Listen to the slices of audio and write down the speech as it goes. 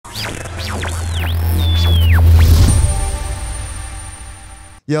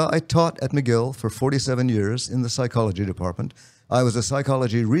Yeah, I taught at McGill for 47 years in the psychology department. I was a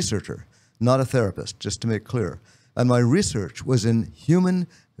psychology researcher, not a therapist, just to make clear. And my research was in human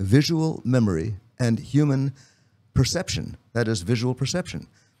visual memory and human perception, that is, visual perception.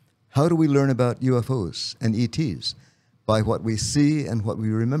 How do we learn about UFOs and ETs? By what we see and what we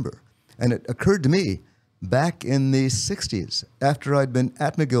remember. And it occurred to me back in the 60s, after I'd been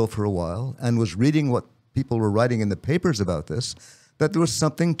at McGill for a while and was reading what people were writing in the papers about this, that there was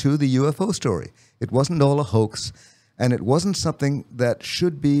something to the UFO story. It wasn't all a hoax, and it wasn't something that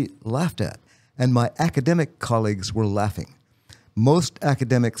should be laughed at. And my academic colleagues were laughing. Most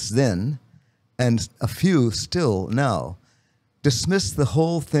academics then, and a few still now, dismiss the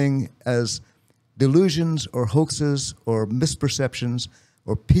whole thing as delusions or hoaxes or misperceptions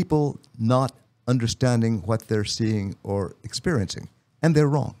or people not understanding what they're seeing or experiencing. And they're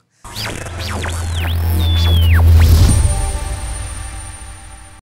wrong.